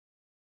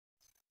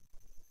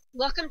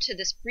Welcome to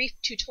this brief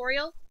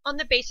tutorial on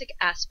the basic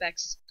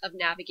aspects of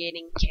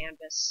navigating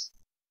Canvas.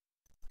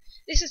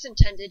 This is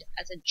intended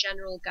as a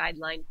general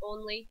guideline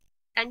only,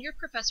 and your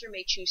professor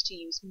may choose to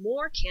use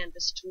more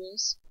Canvas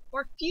tools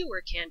or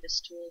fewer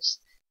Canvas tools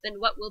than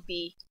what will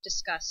be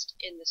discussed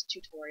in this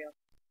tutorial.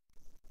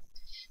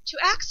 To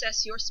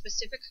access your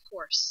specific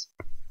course,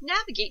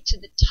 navigate to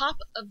the top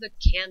of the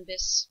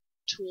Canvas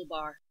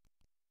toolbar.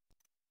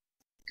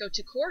 Go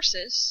to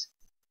Courses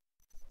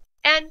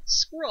and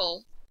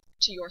scroll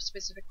to your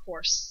specific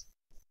course,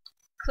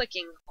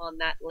 clicking on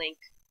that link.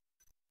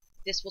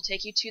 This will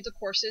take you to the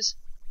course's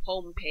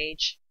home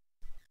page.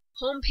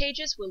 Home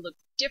pages will look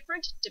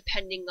different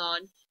depending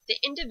on the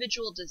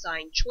individual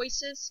design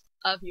choices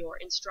of your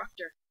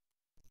instructor.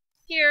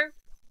 Here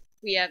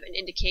we have an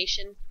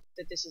indication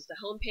that this is the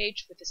home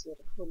page with this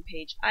little home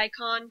page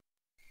icon,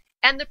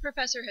 and the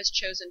professor has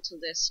chosen to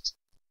list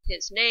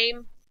his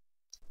name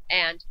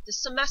and the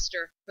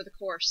semester for the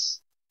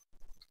course.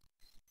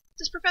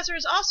 This professor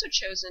has also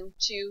chosen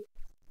to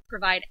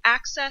provide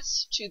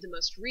access to the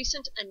most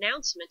recent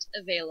announcement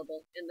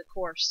available in the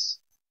course.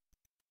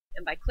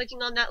 And by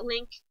clicking on that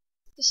link,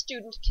 the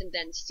student can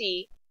then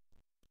see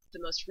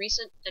the most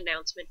recent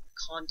announcement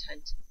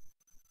content.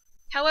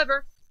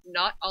 However,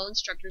 not all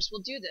instructors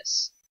will do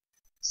this.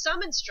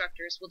 Some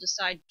instructors will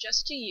decide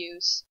just to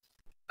use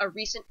a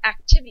recent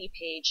activity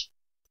page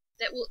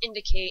that will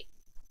indicate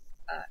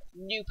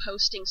new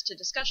postings to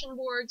discussion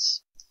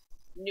boards,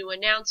 new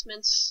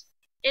announcements,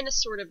 in a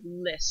sort of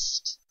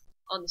list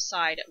on the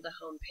side of the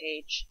home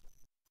page.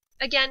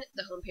 Again,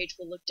 the home page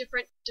will look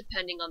different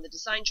depending on the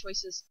design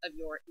choices of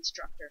your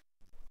instructor.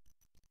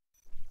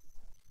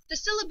 The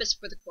syllabus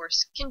for the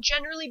course can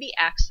generally be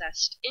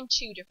accessed in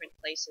two different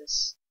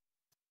places.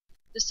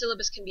 The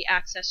syllabus can be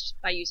accessed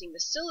by using the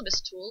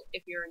syllabus tool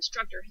if your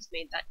instructor has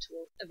made that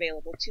tool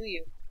available to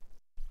you.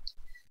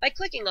 By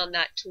clicking on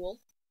that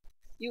tool,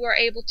 you are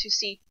able to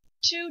see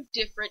two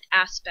different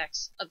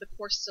aspects of the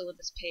course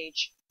syllabus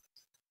page.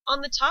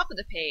 On the top of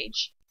the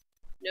page,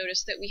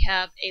 notice that we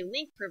have a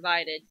link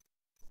provided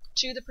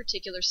to the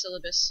particular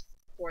syllabus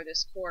for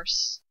this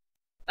course.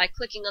 By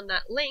clicking on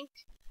that link,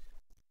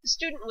 the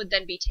student would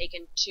then be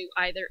taken to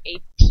either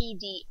a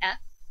PDF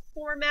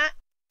format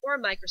or a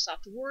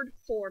Microsoft Word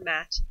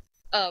format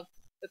of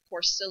the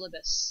course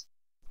syllabus.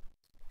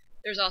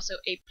 There's also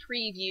a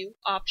preview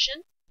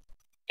option,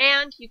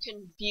 and you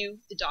can view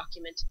the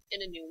document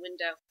in a new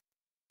window.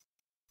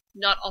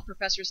 Not all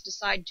professors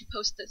decide to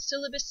post the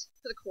syllabus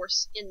for the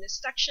course in this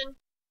section,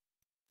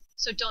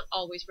 so don't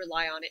always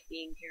rely on it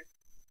being here.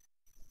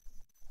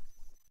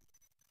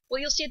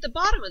 What you'll see at the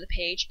bottom of the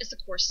page is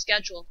the course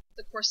schedule.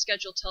 The course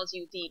schedule tells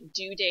you the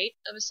due date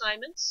of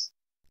assignments,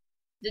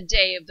 the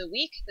day of the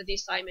week that the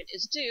assignment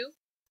is due.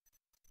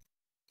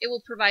 It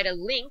will provide a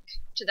link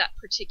to that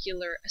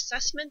particular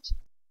assessment,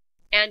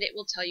 and it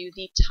will tell you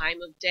the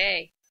time of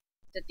day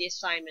that the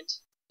assignment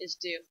is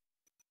due.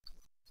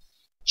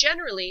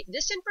 Generally,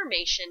 this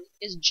information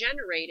is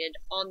generated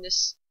on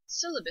this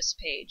syllabus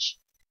page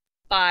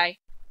by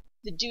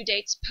the due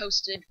dates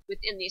posted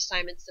within the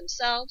assignments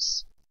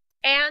themselves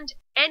and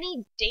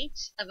any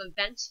dates of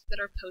events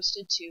that are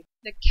posted to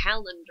the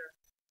calendar.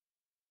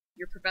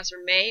 Your professor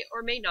may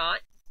or may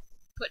not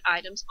put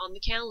items on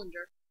the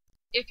calendar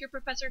if your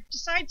professor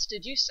decides to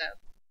do so.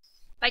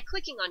 By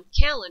clicking on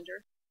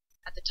Calendar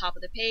at the top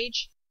of the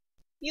page,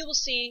 you will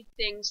see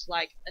things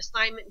like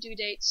assignment due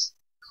dates,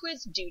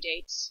 quiz due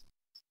dates,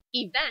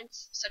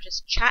 events such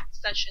as chat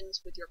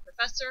sessions with your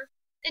professor,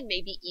 and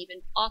maybe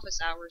even office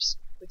hours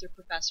with your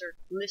professor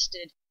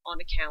listed on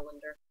a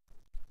calendar.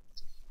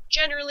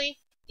 Generally,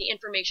 the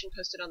information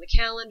posted on the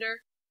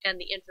calendar and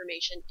the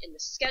information in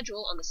the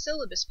schedule on the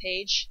syllabus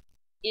page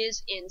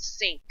is in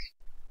sync.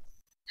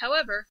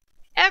 However,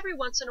 every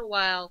once in a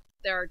while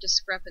there are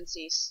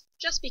discrepancies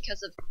just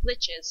because of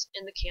glitches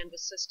in the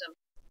Canvas system.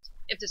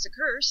 If this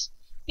occurs,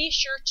 be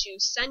sure to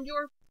send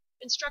your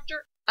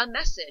instructor a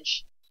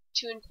message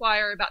to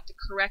inquire about the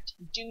correct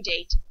due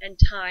date and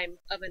time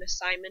of an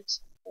assignment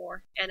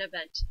or an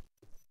event.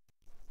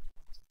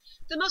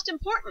 The most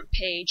important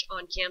page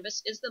on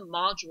Canvas is the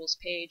Modules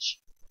page,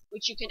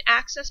 which you can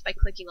access by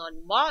clicking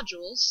on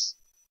Modules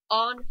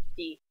on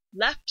the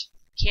left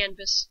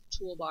Canvas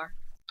toolbar.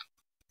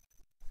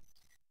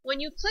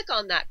 When you click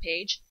on that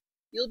page,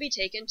 you'll be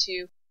taken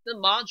to the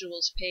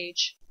Modules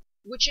page,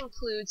 which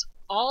includes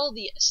all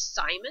the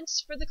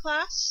assignments for the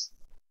class,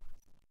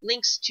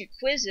 links to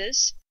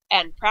quizzes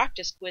and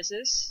practice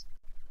quizzes,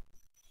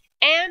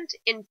 and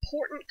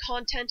important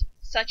content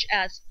such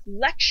as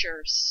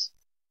lectures.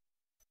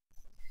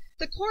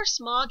 The course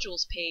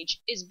modules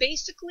page is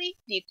basically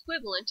the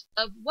equivalent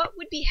of what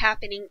would be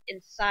happening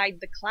inside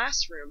the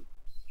classroom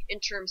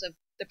in terms of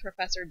the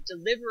professor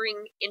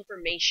delivering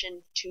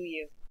information to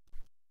you.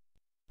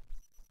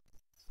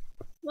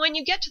 When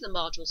you get to the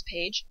modules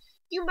page,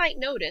 you might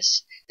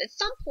notice that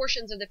some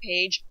portions of the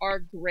page are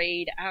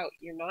grayed out.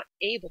 You're not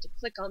able to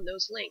click on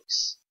those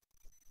links.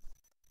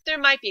 There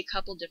might be a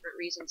couple different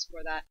reasons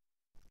for that.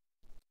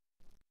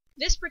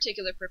 This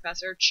particular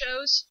professor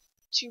chose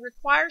to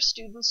require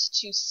students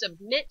to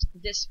submit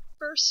this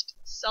first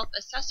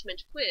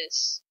self-assessment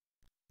quiz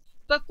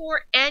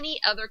before any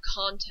other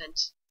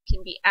content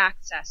can be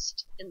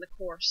accessed in the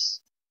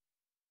course.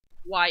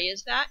 Why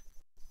is that?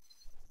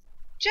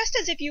 Just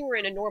as if you were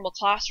in a normal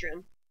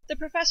classroom, the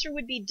professor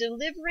would be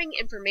delivering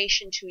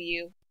information to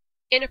you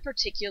in a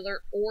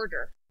particular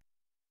order.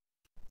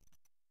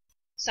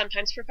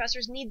 Sometimes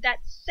professors need that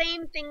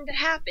same thing to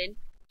happen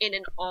in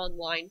an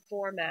online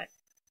format.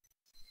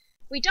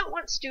 We don't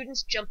want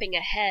students jumping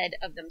ahead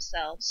of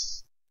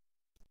themselves,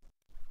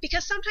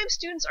 because sometimes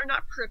students are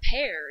not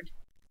prepared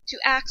to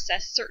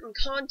access certain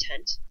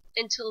content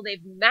until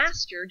they've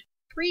mastered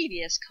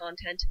previous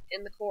content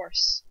in the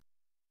course.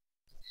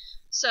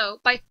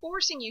 So, by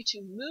forcing you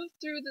to move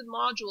through the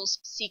modules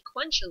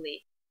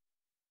sequentially,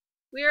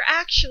 we are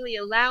actually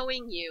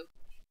allowing you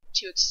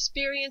to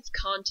experience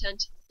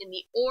content in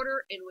the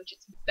order in which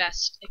it's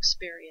best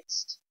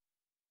experienced.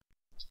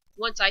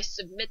 Once I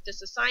submit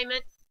this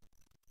assignment,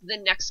 the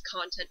next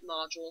content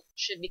module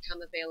should become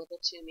available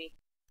to me.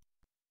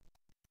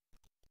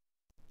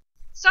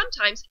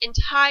 Sometimes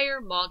entire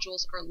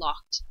modules are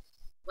locked.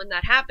 When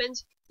that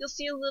happens, you'll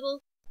see a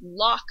little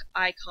lock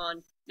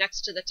icon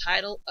next to the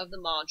title of the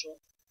module.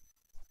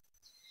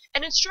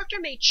 An instructor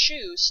may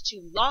choose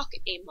to lock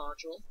a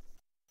module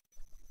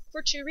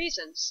for two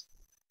reasons.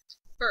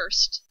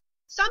 First,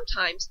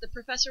 sometimes the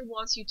professor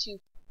wants you to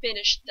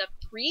finish the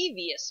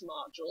previous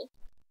module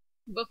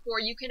before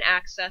you can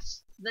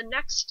access the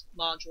next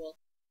module.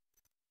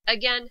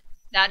 Again,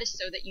 that is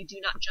so that you do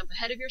not jump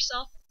ahead of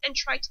yourself and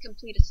try to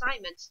complete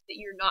assignments that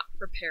you're not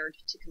prepared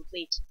to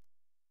complete.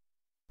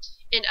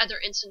 In other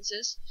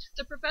instances,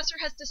 the professor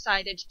has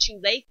decided to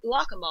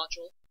lock a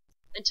module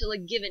until a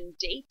given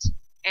date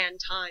and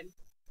time.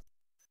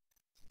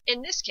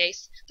 In this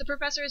case, the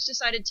professor has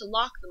decided to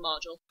lock the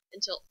module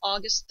until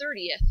August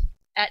 30th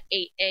at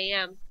 8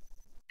 a.m.,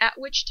 at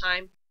which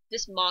time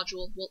this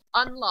module will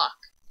unlock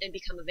and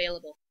become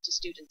available to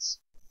students.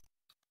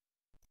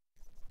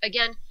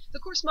 Again, the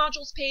course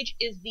modules page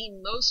is the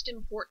most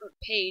important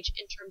page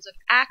in terms of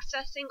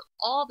accessing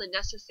all the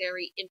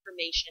necessary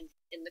information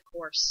in the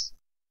course.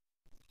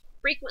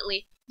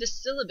 Frequently, the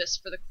syllabus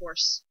for the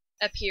course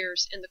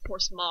appears in the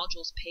course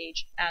modules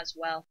page as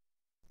well.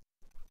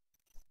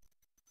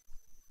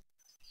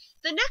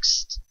 The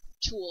next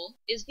tool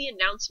is the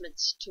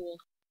Announcements tool.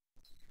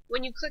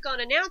 When you click on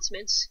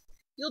Announcements,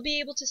 you'll be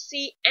able to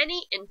see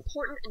any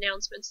important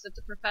announcements that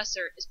the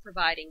professor is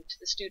providing to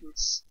the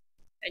students.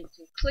 And you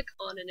can click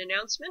on an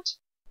announcement,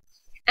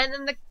 and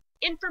then the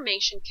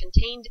information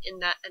contained in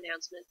that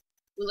announcement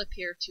will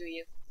appear to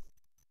you.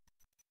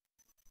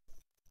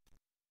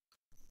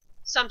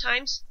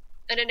 Sometimes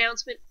an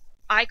announcement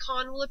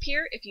icon will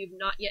appear if you've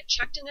not yet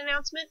checked an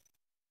announcement,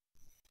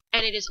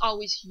 and it is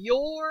always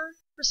your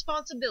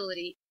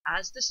responsibility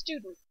as the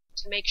student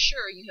to make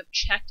sure you have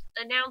checked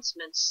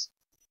announcements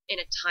in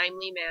a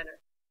timely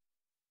manner.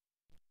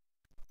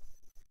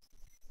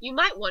 You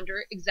might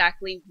wonder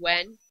exactly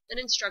when an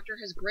instructor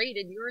has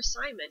graded your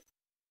assignment.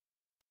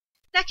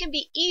 That can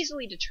be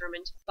easily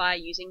determined by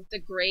using the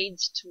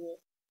Grades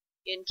tool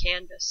in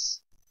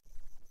Canvas.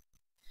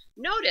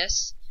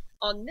 Notice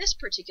on this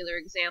particular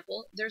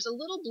example, there's a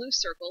little blue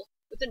circle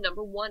with a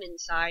number 1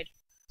 inside.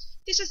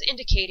 This is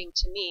indicating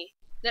to me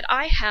that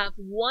I have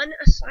one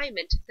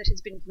assignment that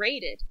has been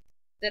graded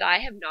that I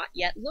have not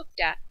yet looked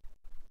at.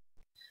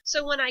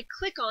 So when I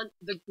click on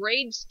the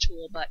Grades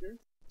tool button,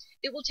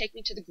 it will take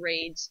me to the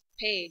Grades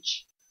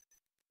page,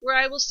 where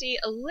I will see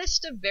a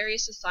list of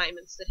various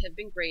assignments that have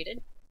been graded,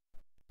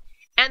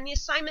 and the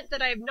assignment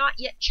that I have not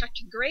yet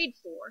checked grade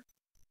for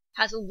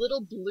has a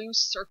little blue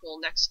circle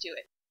next to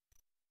it.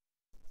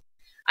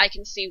 I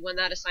can see when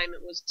that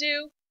assignment was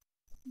due,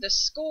 the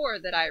score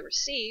that I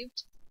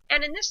received,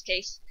 and in this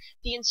case,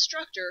 the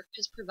instructor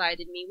has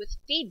provided me with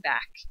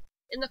feedback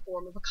in the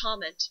form of a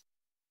comment.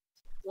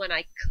 When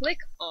I click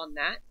on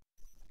that,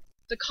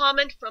 the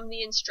comment from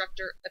the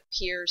instructor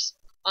appears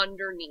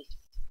underneath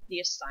the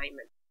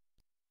assignment.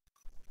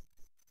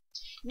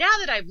 Now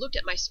that I've looked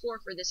at my score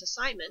for this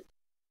assignment,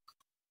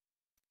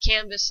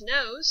 Canvas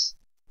knows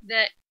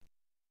that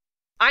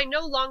I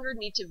no longer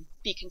need to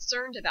be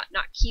concerned about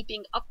not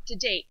keeping up to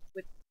date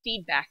with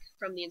feedback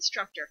from the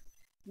instructor.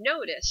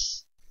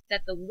 Notice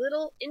that the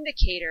little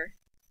indicator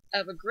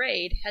of a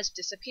grade has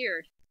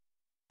disappeared.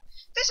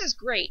 This is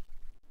great.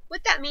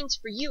 What that means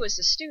for you as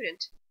a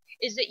student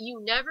is that you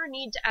never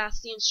need to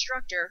ask the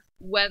instructor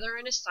whether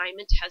an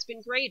assignment has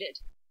been graded.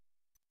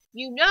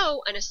 You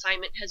know an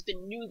assignment has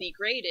been newly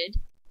graded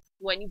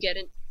when you get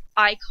an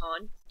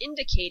icon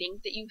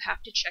indicating that you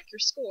have to check your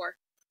score.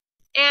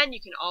 And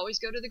you can always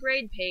go to the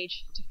grade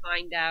page to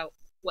find out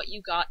what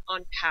you got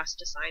on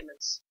past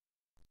assignments.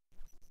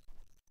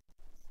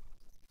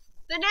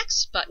 The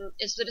next button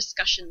is the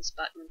Discussions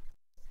button.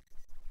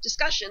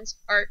 Discussions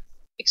are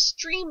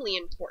extremely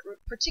important,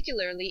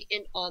 particularly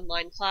in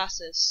online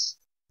classes.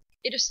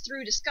 It is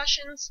through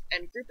discussions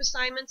and group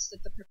assignments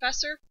that the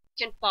professor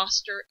can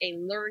foster a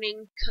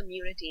learning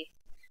community,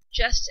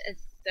 just as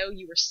though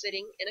you were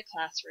sitting in a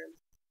classroom.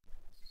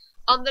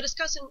 On the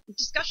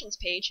discussions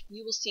page,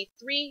 you will see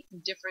 3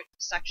 different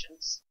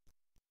sections.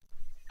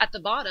 At the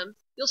bottom,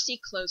 you'll see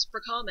closed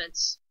for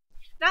comments.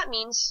 That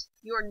means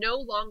you are no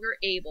longer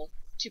able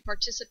to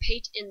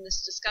participate in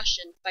this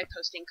discussion by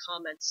posting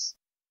comments.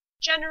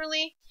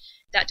 Generally,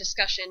 that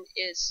discussion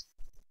is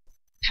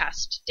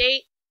past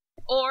date,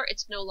 or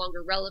it's no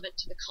longer relevant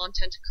to the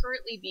content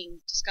currently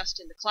being discussed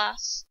in the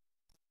class,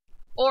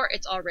 or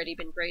it's already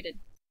been graded.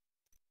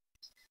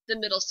 The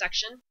middle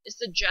section is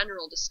the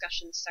general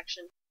discussion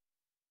section.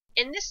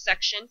 In this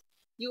section,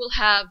 you will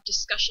have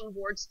discussion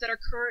boards that are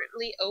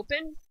currently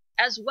open,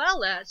 as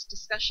well as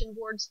discussion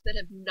boards that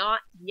have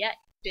not yet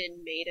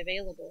been made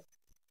available.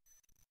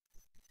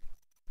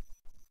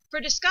 For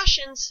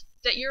discussions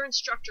that your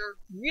instructor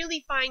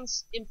really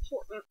finds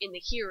important in the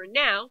here and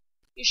now,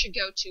 you should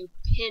go to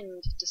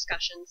Pinned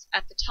Discussions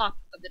at the top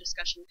of the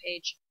discussion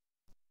page.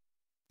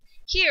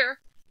 Here,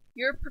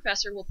 your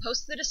professor will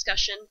post the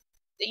discussion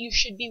that you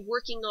should be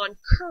working on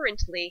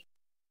currently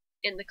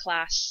in the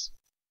class.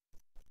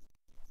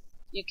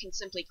 You can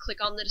simply click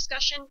on the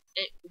discussion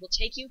and it will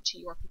take you to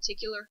your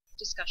particular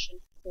discussion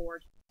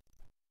board.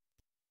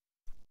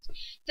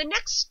 The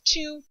next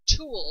 2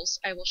 tools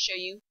I will show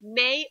you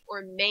may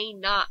or may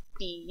not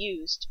be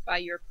used by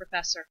your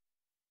professor.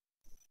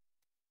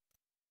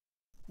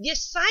 The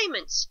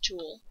Assignments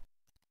tool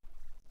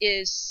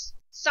is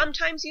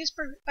sometimes used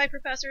by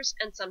professors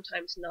and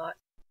sometimes not.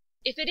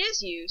 If it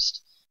is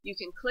used, you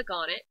can click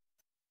on it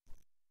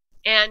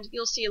and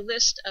you'll see a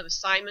list of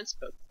assignments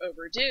both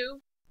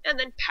overdue and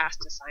then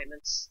past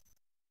assignments.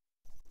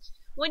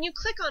 When you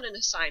click on an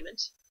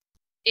assignment,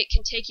 it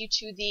can take you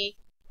to the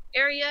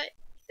area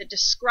that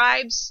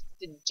describes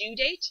the due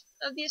date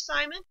of the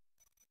assignment,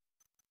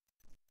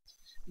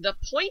 the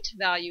point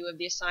value of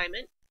the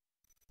assignment,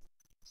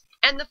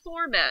 and the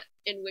format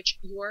in which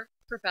your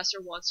professor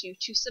wants you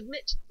to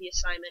submit the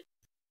assignment.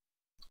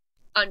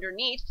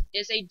 Underneath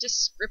is a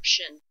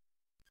description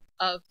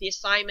of the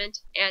assignment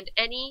and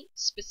any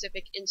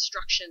specific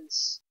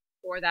instructions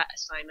for that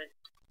assignment.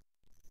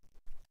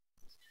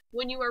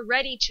 When you are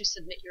ready to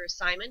submit your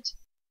assignment,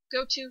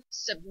 go to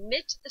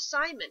Submit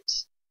Assignment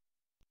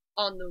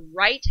on the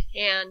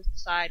right-hand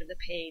side of the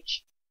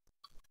page.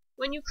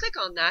 When you click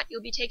on that,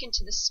 you'll be taken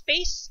to the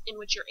space in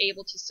which you're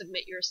able to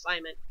submit your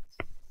assignment.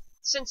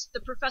 Since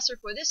the professor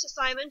for this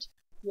assignment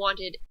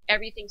wanted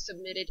everything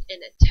submitted in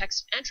a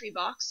text entry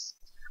box,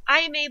 I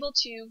am able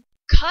to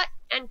cut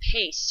and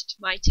paste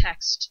my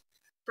text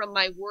from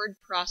my word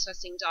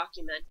processing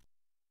document,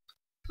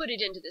 put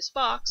it into this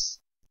box,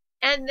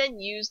 and then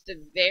use the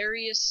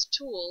various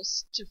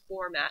tools to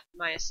format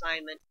my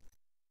assignment.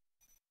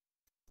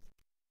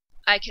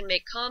 I can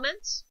make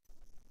comments,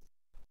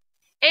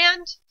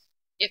 and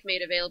if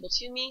made available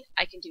to me,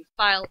 I can do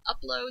file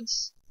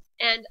uploads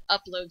and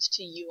uploads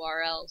to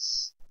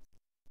URLs.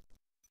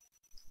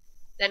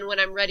 Then when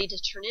I'm ready to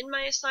turn in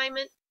my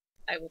assignment,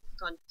 I will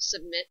click on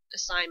Submit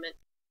Assignment,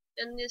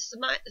 and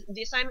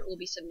the assignment will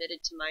be submitted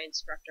to my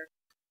instructor.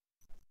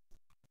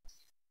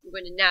 I'm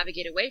going to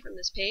navigate away from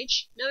this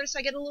page. Notice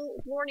I get a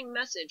little warning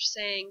message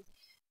saying,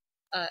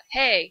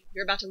 hey,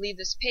 you're about to leave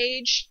this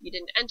page, you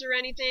didn't enter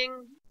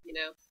anything.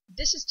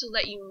 This is to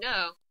let you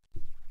know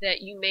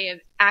that you may have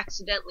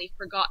accidentally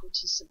forgotten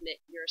to submit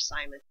your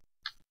assignment.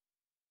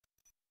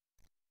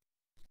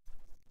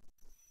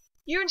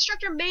 Your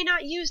instructor may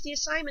not use the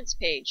assignments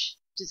page.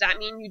 Does that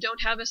mean you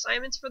don't have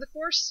assignments for the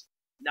course?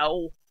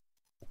 No.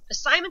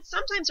 Assignments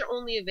sometimes are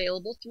only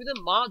available through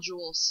the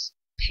modules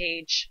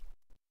page.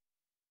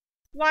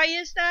 Why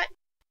is that?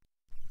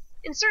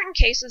 In certain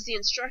cases, the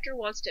instructor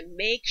wants to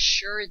make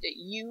sure that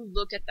you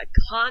look at the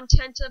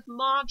content of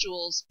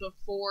modules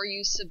before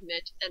you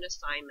submit an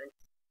assignment.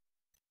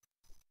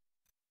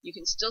 You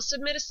can still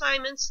submit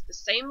assignments the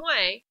same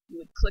way. You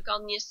would click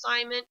on the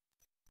assignment,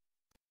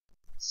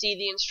 see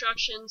the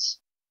instructions,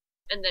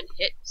 and then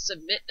hit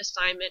Submit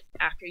Assignment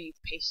after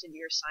you've pasted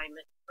your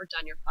assignment or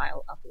done your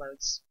file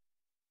uploads.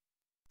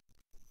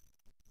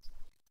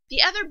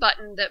 The other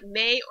button that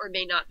may or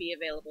may not be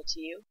available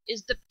to you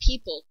is the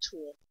People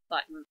tool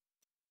button.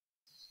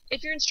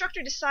 If your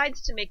instructor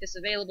decides to make this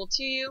available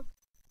to you,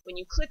 when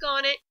you click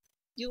on it,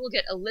 you will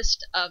get a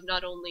list of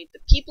not only the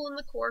people in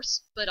the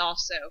course, but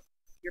also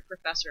your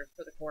professor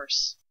for the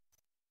course.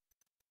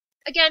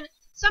 Again,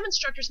 some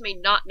instructors may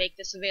not make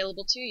this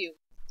available to you.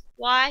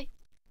 Why?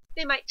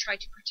 They might try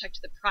to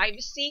protect the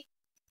privacy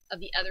of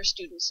the other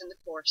students in the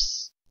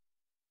course.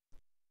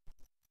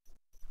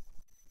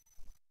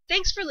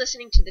 Thanks for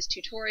listening to this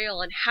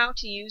tutorial on how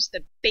to use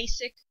the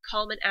basic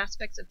common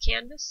aspects of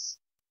Canvas,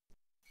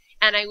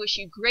 and I wish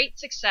you great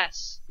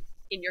success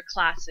in your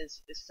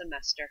classes this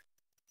semester.